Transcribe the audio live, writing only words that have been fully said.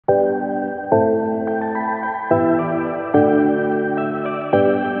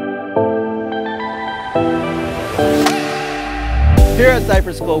Here at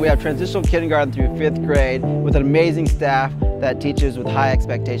Cypress School, we have transitional kindergarten through 5th grade with an amazing staff that teaches with high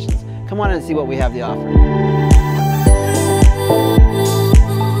expectations. Come on and see what we have to offer.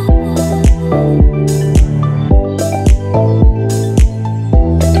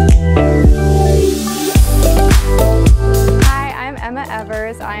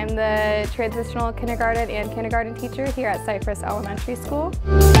 I am the transitional kindergarten and kindergarten teacher here at Cypress Elementary School.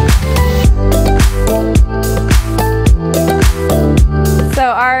 So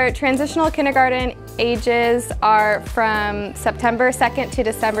our transitional kindergarten ages are from September 2nd to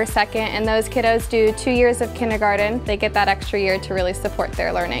December 2nd, and those kiddos do 2 years of kindergarten. They get that extra year to really support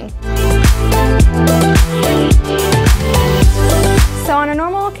their learning. So on a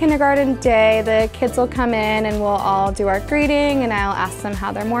normal kindergarten day, the kids will come in and we'll all do our greeting, and I'll ask them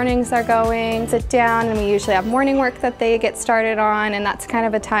how their mornings are going, sit down, and we usually have morning work that they get started on, and that's kind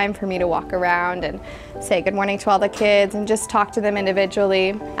of a time for me to walk around and say good morning to all the kids and just talk to them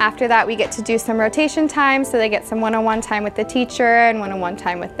individually. After that, we get to do some rotation time, so they get some one-on-one time with the teacher and one-on-one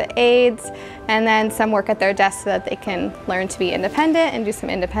time with the aides, and then some work at their desk so that they can learn to be independent and do some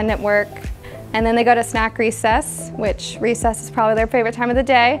independent work. And then they go to snack recess, which recess is probably their favorite time of the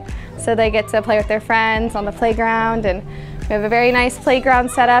day. So they get to play with their friends on the playground, and we have a very nice playground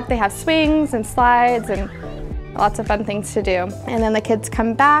set up. They have swings and slides and lots of fun things to do. And then the kids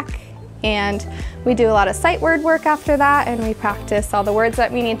come back and we do a lot of sight word work after that, and we practice all the words that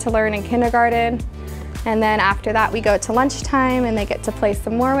we need to learn in kindergarten. And then after that we go to lunchtime and they get to play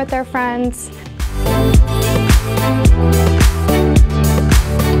some more with their friends.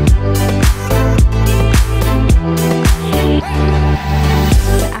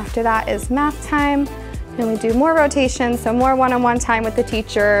 After that is math time, and we do more rotations, so more one-on-one time with the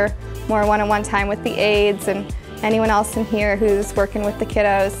teacher, more one-on-one time with the aides, and anyone else in here who's working with the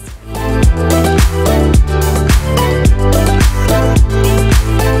kiddos.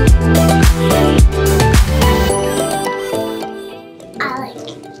 I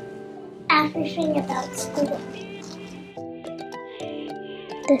like everything about school.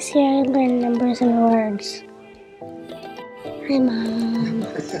 This year I learned numbers and words. Hi, Mom.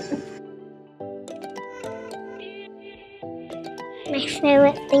 My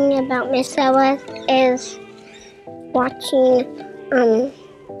favorite thing about Miss Ellis is watching a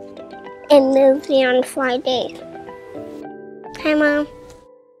movie on Friday. Hi, Mom.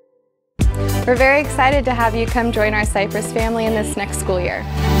 We're very excited to have you come join our Cypress family in this next school year.